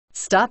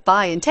Stop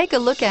by and take a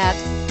look at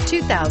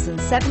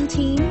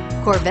 2017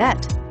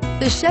 Corvette.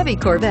 The Chevy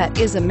Corvette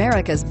is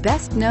America's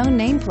best-known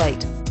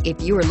nameplate.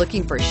 If you are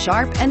looking for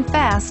sharp and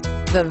fast,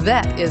 the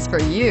Vette is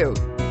for you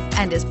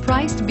and is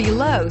priced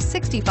below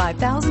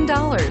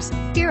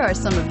 $65,000. Here are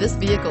some of this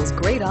vehicle's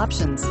great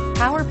options: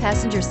 power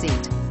passenger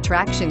seat,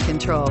 traction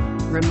control,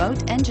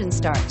 remote engine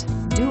start,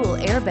 dual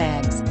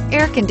airbags,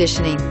 air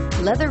conditioning,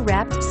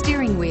 leather-wrapped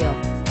steering wheel,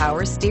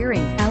 power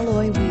steering,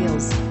 alloy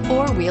wheels,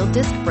 four-wheel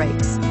disc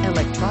brakes,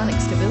 electronic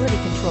stability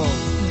control.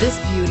 This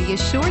beauty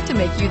is sure to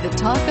make you the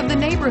talk of the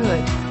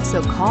neighborhood.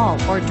 So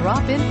call or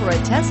drop in for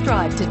a test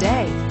drive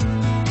today.